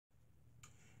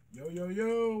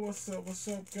Yo, what's up,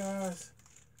 guys?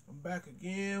 I'm back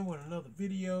again with another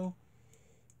video.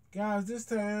 Guys, this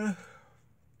time,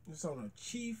 it's on a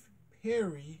Chief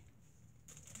Perry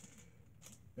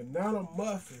banana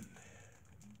muffin.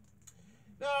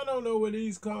 Now, I don't know where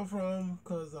these come from,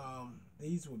 because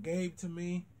these were gave to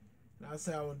me. And I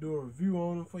said I would do a review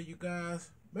on them for you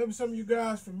guys. Maybe some of you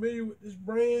guys familiar with this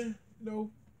brand,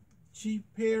 Chief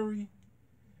Perry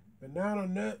banana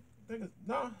nut. I think it's,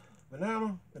 no.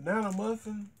 Banana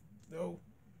muffin,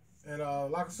 and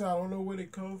like I said, I don't know where they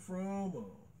come from or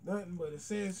nothing, but it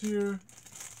says here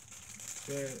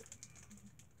that it's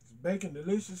baking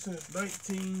delicious since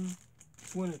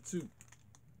 1922.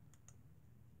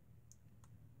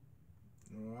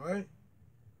 All right,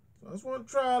 so I just want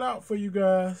to try it out for you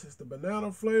guys. It's the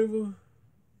banana flavor,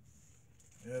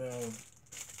 and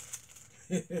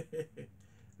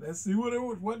let's see what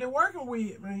they're working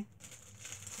with, man.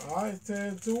 Alright,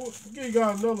 tag to it. Give you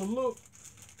guys another look.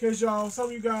 In case y'all, some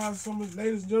of you guys,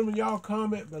 ladies and gentlemen, y'all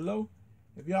comment below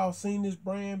if y'all seen this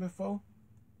brand before.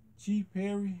 Chief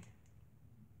Perry.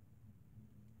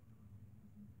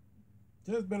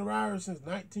 Just been around here since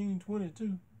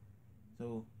 1922.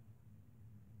 So,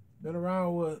 been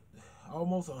around, what,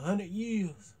 almost 100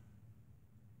 years.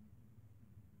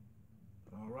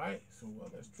 Alright, so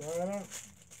let's try it out.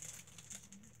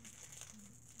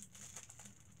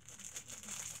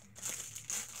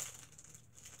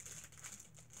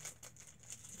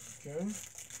 Okay.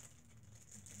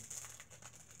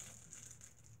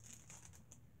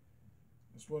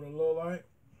 That's what it look like.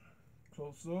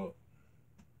 Close up.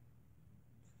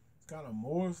 It's kind of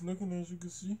moist looking, as you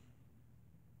can see.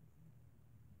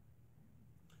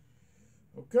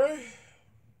 Okay.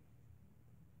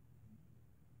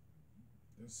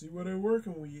 Let's see what they're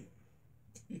working with.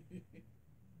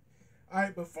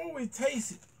 Alright, before we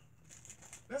taste it,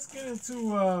 let's get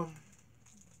into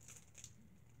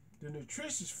the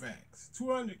nutritious facts.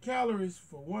 200 calories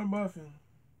for one muffin.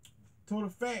 Total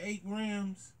fat 8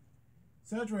 grams.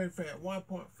 Saturated fat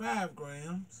 1.5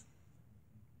 grams.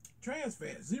 Trans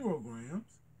fat 0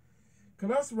 grams.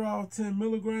 Cholesterol 10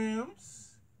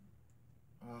 milligrams.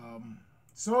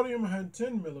 Sodium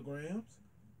 110 milligrams.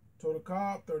 Total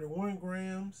carb 31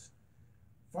 grams.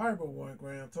 Fiber 1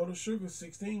 gram. Total sugar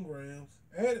 16 grams.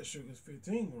 Added sugars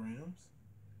 15 grams.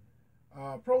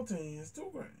 Protein is 2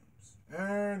 grams.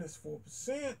 Iron is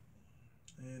 4%,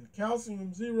 and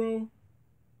calcium 0,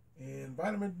 and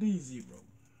vitamin D 0.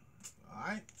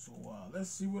 Alright, so let's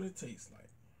see what it tastes like.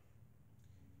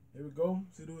 Here we go.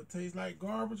 See, do it taste like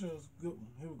garbage or it's a good one?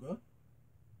 Here we go.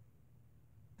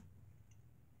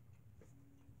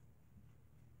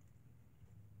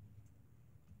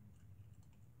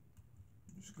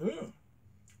 It's good.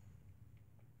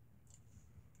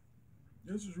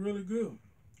 This is really good.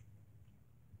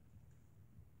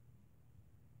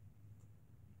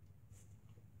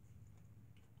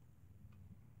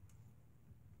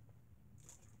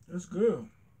 It's good.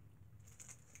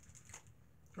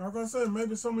 Like I said,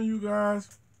 maybe some of you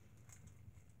guys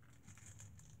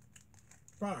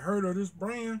probably heard of this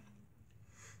brand.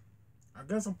 I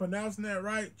guess I'm pronouncing that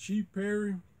right. Chief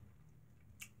Perry.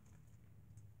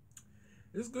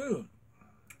 It's good.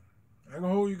 I ain't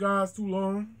gonna hold you guys too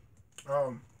long.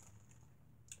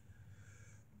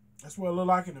 That's what it look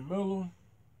like in the middle.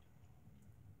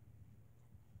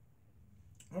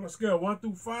 On a scale of 1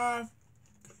 through 5.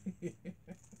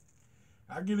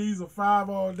 I give these a 5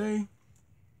 all day.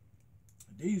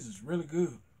 These is really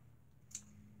good.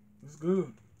 It's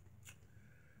good.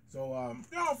 So,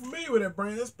 y'all familiar with that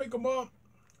brand? Let's pick them up.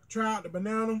 Try out the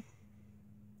banana.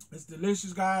 It's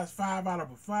delicious, guys. 5 out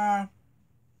of a 5.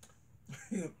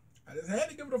 I just had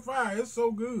to give it a 5. It's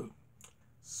so good.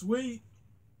 Sweet.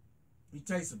 You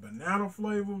taste the banana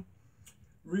flavor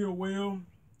real well.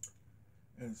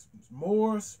 And it's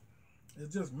moist.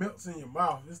 It just melts in your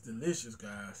mouth. It's delicious,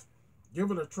 guys. Give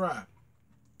it a try.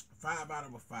 5 out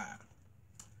of a 5.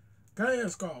 Okay,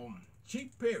 it's called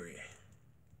Chief Perry.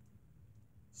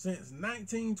 Since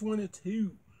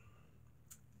 1922.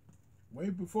 Way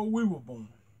before we were born.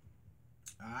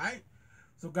 Alright.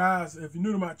 So, guys, if you're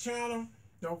new to my channel,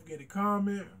 don't forget to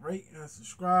comment, rate, and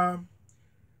subscribe.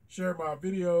 Share my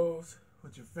videos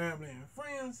with your family and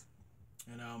friends.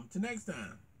 And till next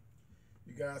time,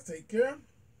 you guys take care.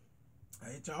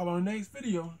 I'll hit y'all on the next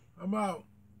video. I'm out.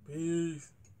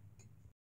 Peace.